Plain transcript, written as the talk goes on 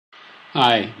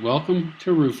Hi, welcome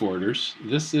to Roof Orders.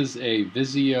 This is a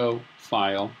Visio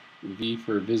file, V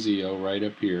for Visio right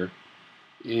up here.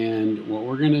 And what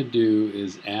we're going to do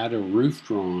is add a roof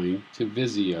drawing to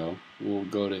Visio. We'll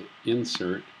go to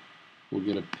Insert. We'll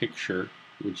get a picture,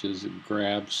 which is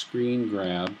a screen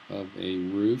grab of a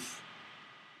roof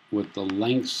with the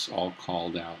lengths all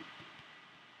called out.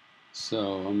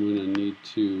 So I'm going to need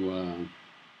to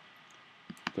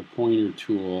the pointer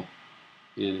tool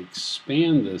and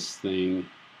expand this thing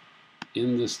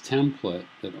in this template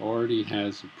that already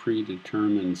has a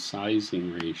predetermined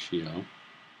sizing ratio,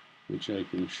 which I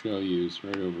can show you is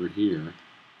right over here.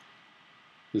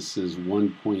 This is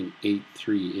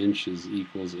 1.83 inches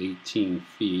equals 18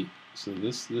 feet. So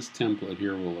this template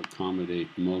here will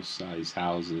accommodate most size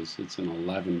houses. It's an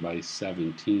 11 by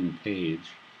 17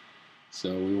 page.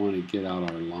 So we want to get out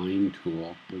our line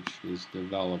tool, which is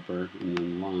developer and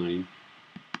then line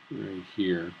right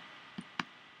here.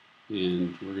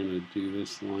 And we're going to do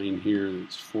this line here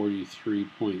that's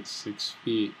 43.6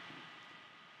 feet.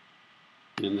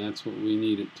 And that's what we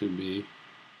need it to be.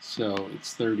 So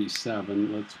it's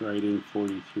 37. Let's write in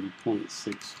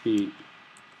 43.6 feet.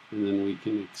 And then we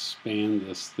can expand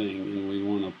this thing. And we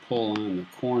want to pull on the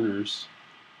corners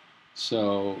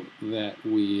so that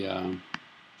we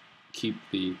keep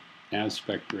the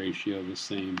aspect ratio the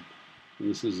same. And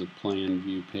this is a plan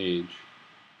view page.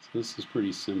 So this is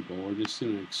pretty simple. We're just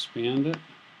going to expand it,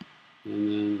 and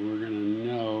then we're going to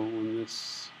know when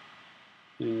this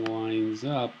thing lines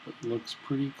up. It looks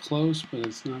pretty close, but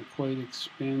it's not quite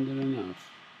expanded enough.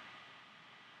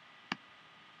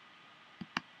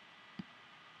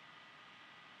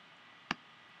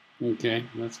 Okay,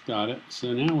 that's got it.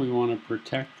 So now we want to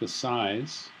protect the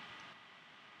size.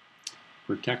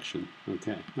 Protection.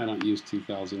 Okay, I don't use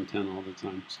 2010 all the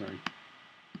time, sorry.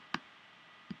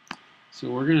 So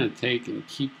we're going to take and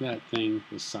keep that thing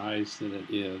the size that it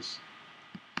is,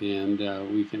 and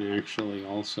we can actually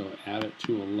also add it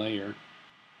to a layer.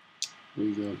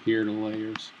 We go here to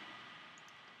layers,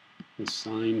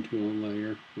 assign to a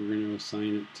layer. We're going to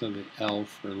assign it to the L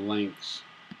for lengths.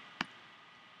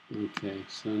 Okay,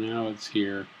 so now it's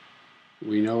here.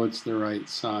 We know it's the right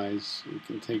size. We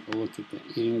can take a look at the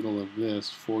angle of this,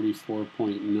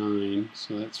 44.9,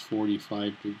 so that's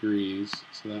 45 degrees.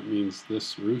 So that means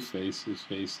this roof face is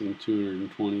facing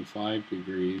 225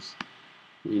 degrees.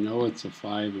 We know it's a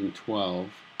 5 and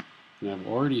 12, and I've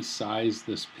already sized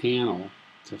this panel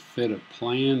to fit a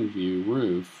plan view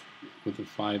roof with a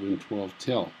 5 and 12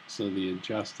 tilt. So the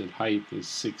adjusted height is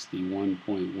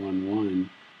 61.11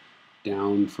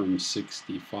 down from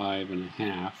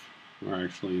 65.5. or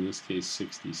actually in this case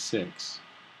 66.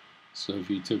 So if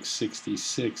you took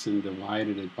 66 and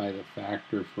divided it by the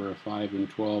factor for a 5 and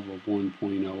 12 of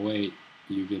 1.08,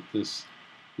 you get this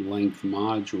length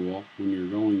module when you're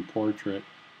going portrait,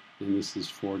 and this is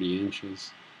 40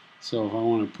 inches. So if I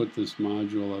want to put this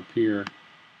module up here,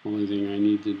 only thing I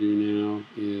need to do now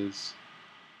is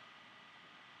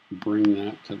bring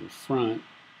that to the front,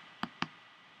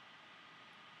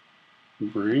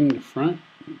 bring the front,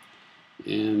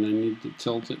 and I need to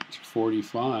tilt it to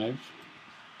 45,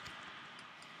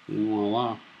 and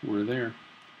voila, we're there.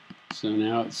 So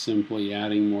now it's simply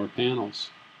adding more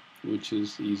panels, which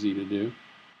is easy to do.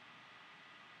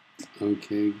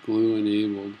 Okay, glue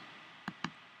enabled.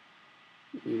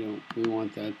 We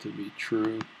want that to be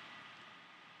true.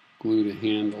 Glue to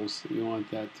handles, we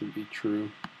want that to be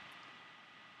true.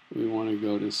 We want to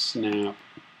go to snap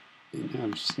and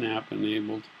have snap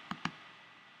enabled.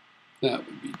 That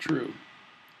would be true.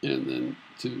 And then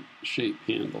to shape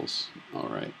handles.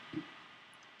 Alright.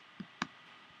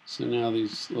 So now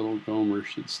these little gomers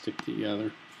should stick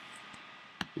together.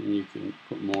 And you can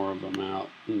put more of them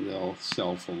out and they'll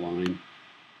self-align.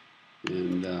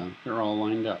 And they're all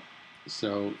lined up.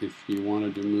 So if you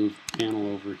wanted to move the panel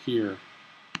over here,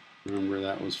 remember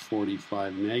that was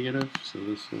 45 negative, so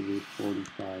this will be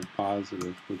 45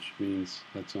 positive, which means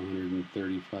that's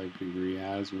 135 degree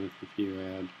azimuth if you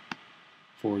add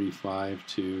 45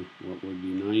 to what would be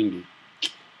 90.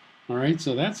 Alright,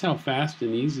 so that's how fast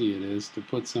and easy it is to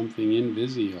put something in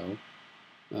Visio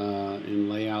and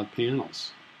lay out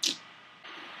panels.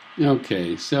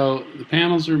 Okay, so the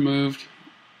panels are moved.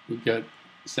 We've got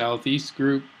southeast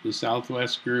group, the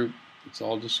southwest group. It's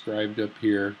all described up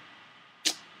here.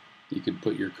 You could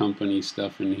put your company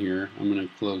stuff in here. I'm going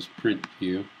to close print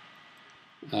view.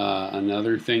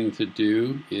 Another thing to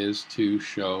do is to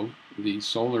show the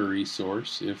solar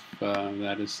resource if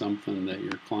that is something that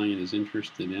your client is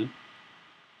interested in.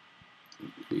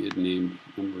 We had named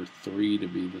number 3 to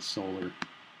be the solar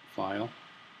file.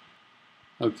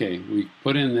 Okay, we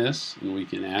put in this and we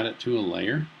can add it to a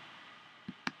layer.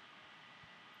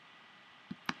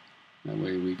 That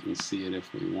way we can see it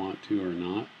if we want to or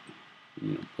not.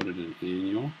 I'm going to put it in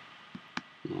annual.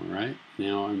 Alright,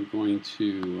 now I'm going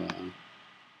to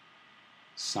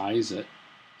size it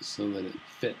so that it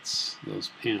fits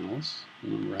those panels.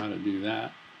 Remember how to do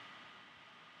that.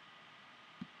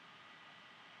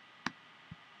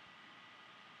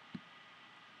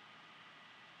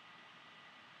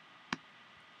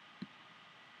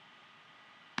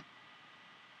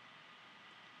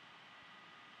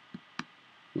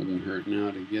 Wouldn't hurt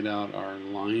now to get out our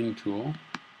line tool.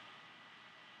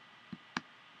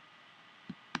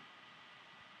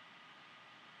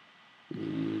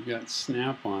 And we've got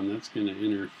snap on, that's going to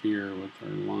interfere with our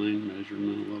line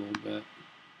measurement a little bit.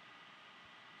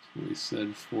 So we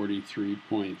said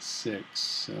 43.6,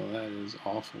 so that is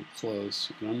awful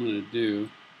close. What I'm going to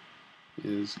do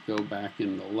is go back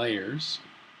into layers,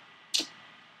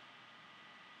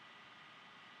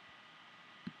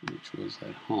 which was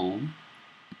at home.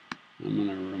 I'm going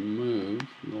to remove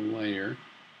the layer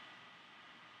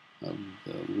of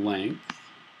the length,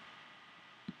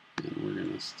 and we're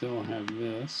going to still have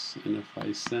this, and if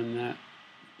I send that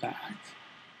back,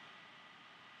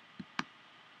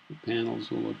 the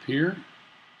panels will appear.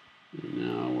 And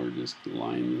now we're just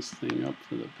line this thing up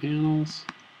for the panels.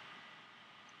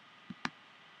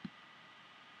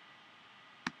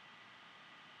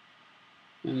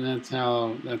 And that's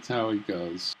how it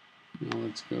goes. Now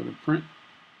let's go to print.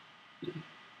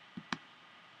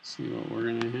 See what we're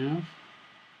going to have.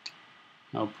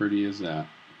 How pretty is that?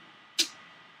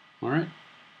 Alright.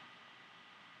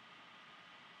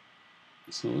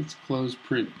 So let's close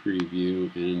print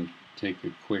preview and take a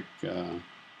quick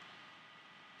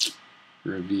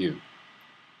review.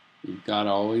 You've got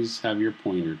to always have your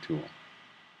pointer tool.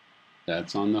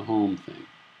 That's on the home thing.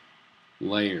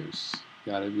 Layers.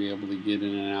 Got to be able to get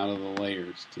in and out of the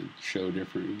layers to show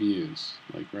different views.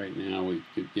 Like right now we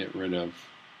could get rid of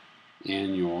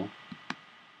annual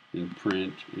and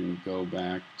print and go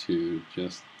back to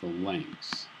just the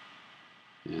lengths,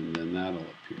 and then that'll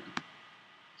appear.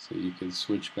 So you can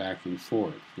switch back and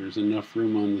forth. There's enough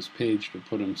room on this page to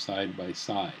put them side by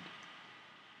side.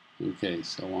 Okay,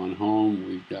 so on home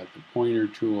we've got the pointer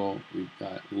tool, we've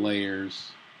got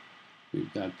layers,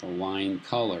 we've got the line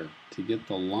color. To get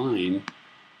the line,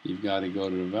 you've got to go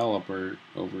to developer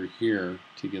over here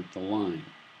to get the line.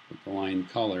 But the line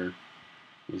color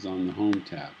was on the home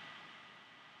tab.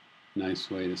 Nice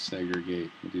way to segregate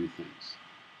and do things.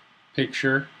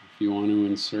 Picture, if you want to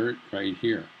insert, right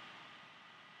here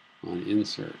on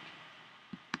insert.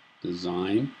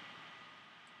 Design.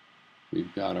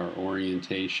 We've got our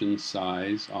orientation,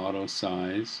 size, auto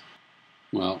size.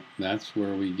 Well, that's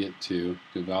where we get to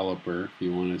developer if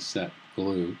you want to set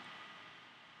glue.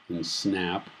 And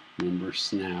snap. Remember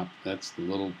snap, that's the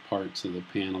little parts of the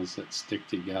panels that stick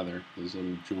together, those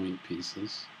little joint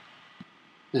pieces.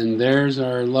 And there's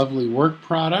our lovely work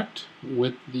product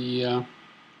with the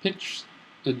pitch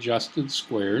adjusted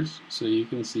squares so you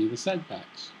can see the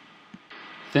setbacks.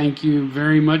 Thank you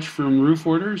very much from Roof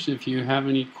Orders. If you have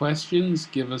any questions,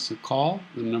 give us a call.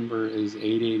 The number is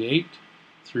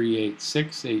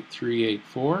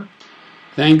 888-386-8384.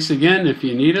 Thanks again. If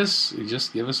you need us,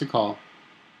 just give us a call.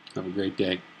 Have a great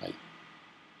day. Bye.